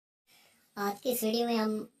आज की इस वीडियो में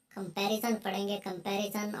हम कंपैरिजन पढ़ेंगे,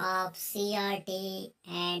 comparison of CRT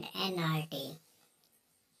and NRT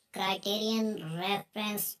criterion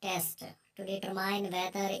reference test to determine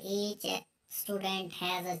whether each student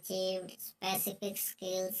has achieved specific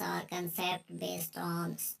skills or concept based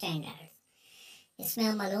on standards। इसमें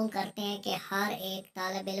हम मालूम करते हैं कि हर एक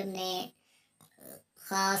तालिब इल्म ने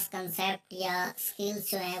ख़ास कंसेप्ट या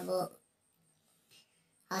स्किल्स जो हैं वो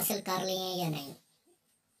हासिल कर लिए हैं या नहीं।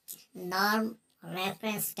 Norm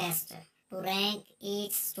reference test to rank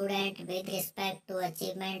each student with respect to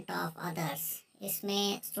achievement of others।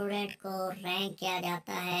 इसमें स्टूडेंट को रैंक किया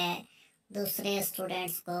जाता है दूसरे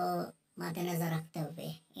स्टूडेंट्स को मद्देनज़र रखते हुए,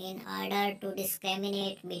 in order to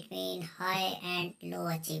discriminate between high and low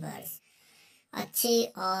achievers. अच्छी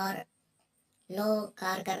और लो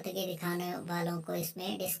कारकर्दगी दिखाने वालों को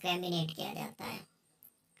इसमें डिस्क्रिमिनेट किया जाता है।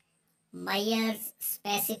 Myers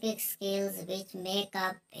specific skills which make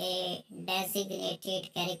up a designated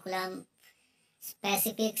curriculum।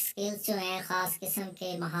 Specific skills जो हैं, ख़ास किस्म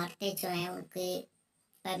के महारतें जो हैं, उनकी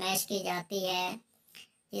पैमाइश की जाती है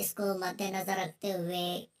जिसको मद्देनज़र रखते हुए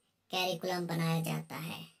कैरिकुलम बनाया जाता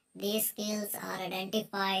है। These skills are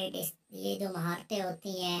identified। ये जो महारतें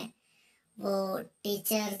होती हैं वो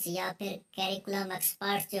टीचर्स या फिर कैरिकुलम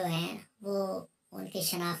एक्सपर्ट्स जो हैं वो उनकी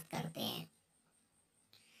शनाख्त करते हैं।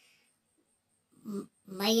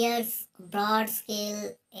 Myers broad skill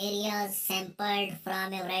areas sampled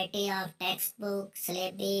from a variety of textbooks,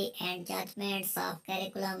 syllabi and judgments of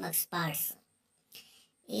curriculum experts।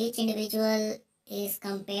 Each individual is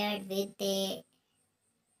compared with a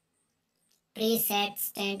preset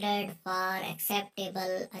standard for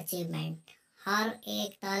acceptable achievement। हर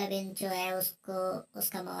एक तालिब इल्म जो है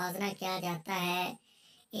उसका मुवाज़ना किया जाता है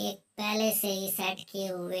एक पहले से ही सेट किए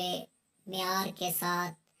हुए मेयार के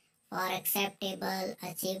साथ फॉर एक्सेप्टेबल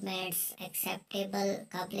अचीवमेंट्स। एक्सेप्टेबल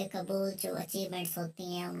काबिल कबूल जो अचीवमेंट्स होती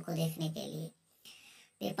हैं उनको देखने के लिए।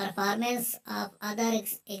 The performance of other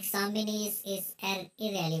examinees is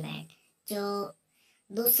irrelevant. जो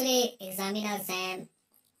दूसरे एग्जामिनर्स हैं,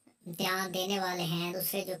 ध्यान देने वाले हैं,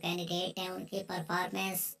 दूसरे जो कैंडिडेट हैं, उनकी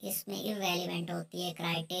परफॉर्मेंस इसमें इररेलेवेंट होती है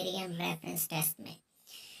क्राइटेरियन रेफरेंस टेस्ट में।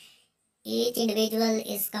 Each individual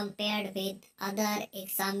is compared with other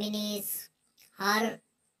examinees. हर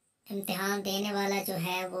इम्तिहान देने वाला जो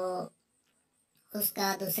है वो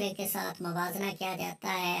उसका दूसरे के साथ मुवाज़ना किया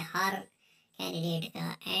जाता है हर कैंडिडेट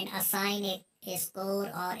का, एंड असाइन एक स्कोर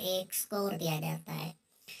और एक स्कोर दिया जाता है,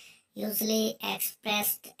 यूजली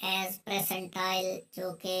एक्सप्रेस्ड एज परसेंटाइल,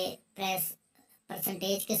 जो कि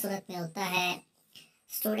परसेंटेज की सूरत में होता है।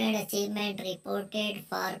 Student achievement reported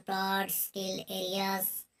for broad skill areas.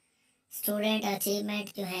 Student achievement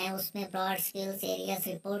जो है उसमें ब्रॉड स्किल्स एरियाज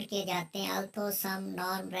रिपोर्ट किए जाते हैं। अल्थो सम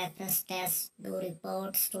norm reference test do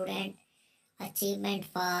report student achievement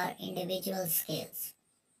for individual skills.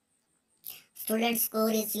 Student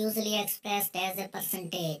score is usually expressed as a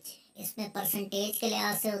percentage. इसमें percentage के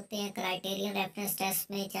लिहाज से होते हैं क्राइटेरियन रेफरेंस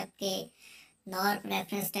टेस्ट में, जबकि नॉर्म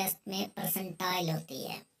रेफरेंस टेस्ट में परसेंटाइल होती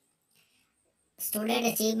है।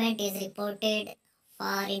 Student achievement is reported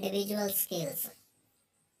for individual skills.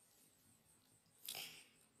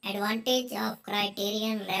 Advantage of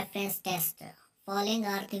Criterion Reference Test। Following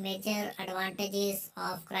are the major advantages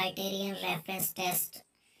of Criterion Reference Test।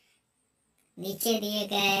 नीचे दिए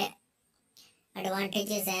गए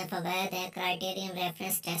एडवांटेजेस हैं, फ़वाइद हैं क्राइटेरियन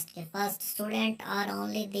रेफरेंस टेस्ट के। First, student are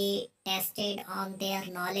only the tested on their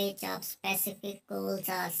knowledge of specific goals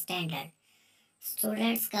और standard.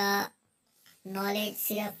 Students का knowledge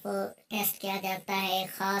सिर्फ test किया जाता है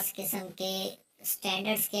ख़ास किस्म के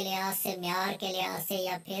स्टैंडर्ड्स के लिहाज से, म्यार के लिहाज से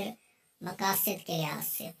या फिर मकासद के लिहाज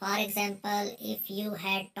से। For example, if you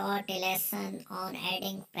had taught A lesson on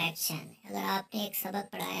adding fraction. अगर आपने एक सबक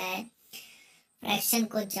पढ़ाया है फ्रैक्शन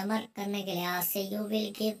को जमा करने के लिहाज से, you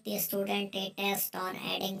will give the student A test on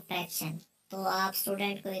adding fraction. तो आप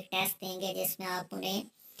स्टूडेंट को एक टेस्ट देंगे जिसमें आप उन्हें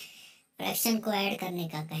फ्रैक्शन को ऐड करने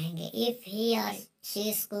का कहेंगे। इफ़ ही और she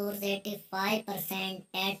scores 85%,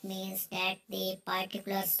 that means that the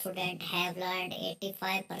particular student have learned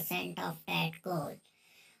 85% of that goal।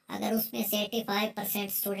 अगर उसमें से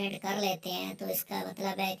 85% स्टूडेंट कर लेते हैं तो इसका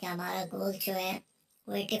मतलब है कि हमारा गोल जो है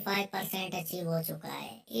वो 85% अचीव हो चुका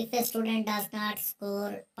है। If a student does not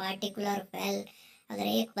score particular well, अगर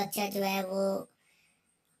एक बच्चा जो है वो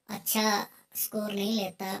अच्छा स्कोर नहीं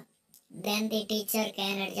लेता, then the teacher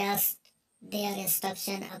can adjust there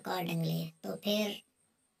instruction accordingly. तो फिर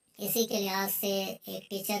इसी के लिहाज से एक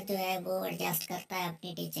टीचर जो है वो एडजस्ट करता है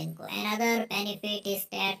अपनी टीचिंग को। अनदर बेनिफिट इज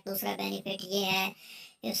दैट, दूसरा बेनिफिट ये है,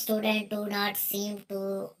 if student do not seem to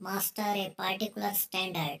master a particular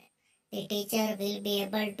standard, the teacher will be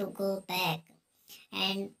able to go back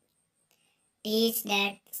and Teach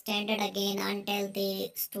that standard again until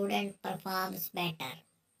the student performs better.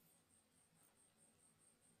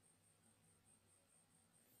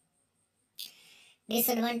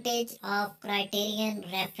 Disadvantage of criterion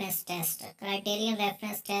reference test. Criterion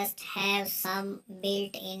reference test have some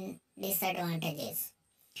built-in disadvantages.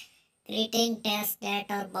 Creating tests that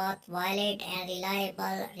are both valid and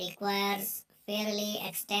reliable requires fairly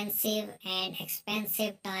extensive and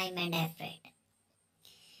expensive time and effort.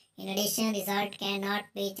 In addition, result cannot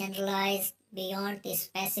be generalized beyond the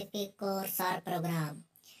specific course or program.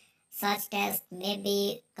 Such tests may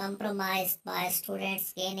be compromised by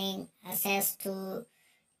students gaining access to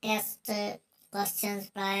test questions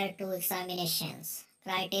prior to examinations.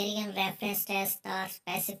 Criterion reference tests are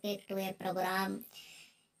specific to a program,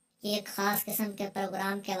 ये एक खास किस्म के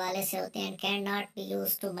programme के हवाले से होते हैं, can not be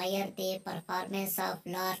use to measure the performance of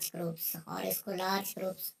large groups, और इसको लार्ज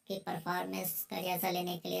ग्रुप्स की परफॉर्मेंस का जायजा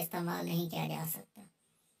लेने के लिए इस्तेमाल नहीं किया जा सकता.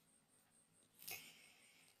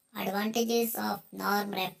 Advantages of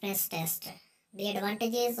norm reference test. The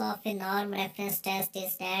advantages of a norm reference test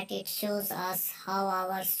is that it shows us how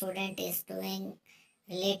our student is doing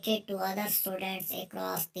related to other students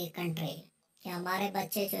across the country. कि हमारे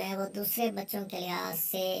बच्चे जो हैं वो दूसरे बच्चों के लिहाज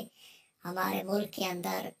से हमारे मुल्क के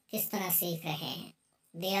अंदर किस तरह सीख रहे हैं.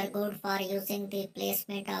 They are good for using the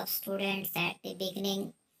placement of students at the beginning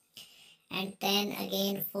and then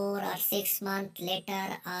again 4 or 6 months later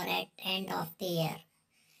or at end of the year.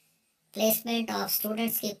 Placement of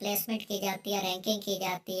students की प्लेसमेंट की जाती है, रैंकिंग की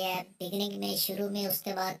जाती है बिगिनिंग में, शुरू में,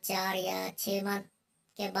 उसके बाद 4 या 6 मंथ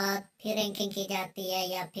के बाद फिर रैंकिंग की जाती है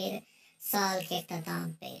या फिर साल के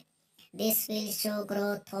अख्ताम पे. This will show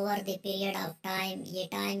growth over the period of time. ये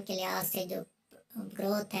टाइम के लिहाज से जो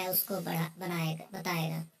ग्रोथ है उसको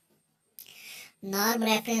बताएगा. Norm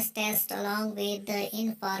reference test along with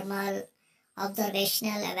informal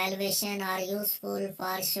observational evaluation are useful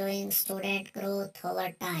for showing student growth over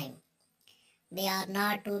time. They are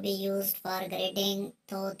not to be used for grading,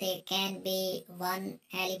 though they can be one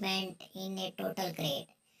element in a total grade.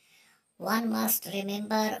 One must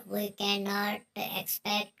remember we cannot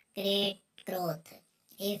expect great growth,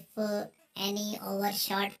 if any, over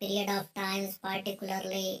short period of time,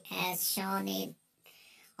 particularly as shown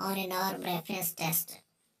on a norm reference test.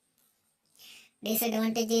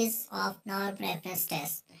 Disadvantages of norm reference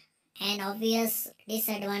test. An obvious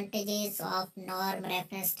disadvantages of norm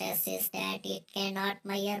reference test is that it cannot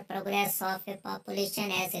measure progress of a population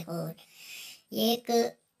as a whole. ये एक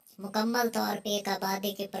मुकम्मल तौर पे एक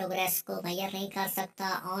आबादी की progress को major नहीं कर सकता.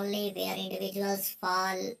 Only where individuals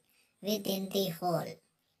fall within the whole.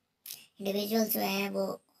 Individual जो हैं वो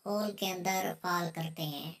होल के अंदर फॉल करते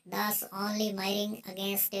हैं. Thus only measuring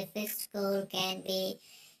against a fixed goal can be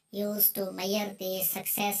used to measure the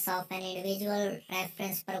success of an individual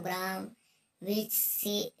reference program which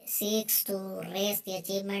seeks to raise the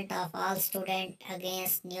achievement of all students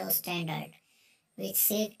against new standard, which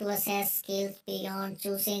seek to assess skills beyond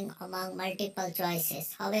choosing among multiple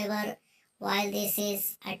choices. However, while this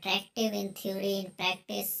is attractive in theory, in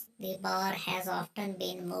practice the bar has often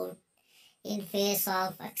been moved in face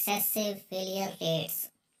of excessive failure rates,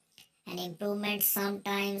 and improvements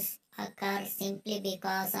sometimes occur simply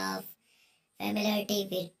because of familiarity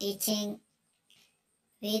with teaching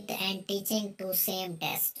with and teaching to same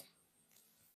test.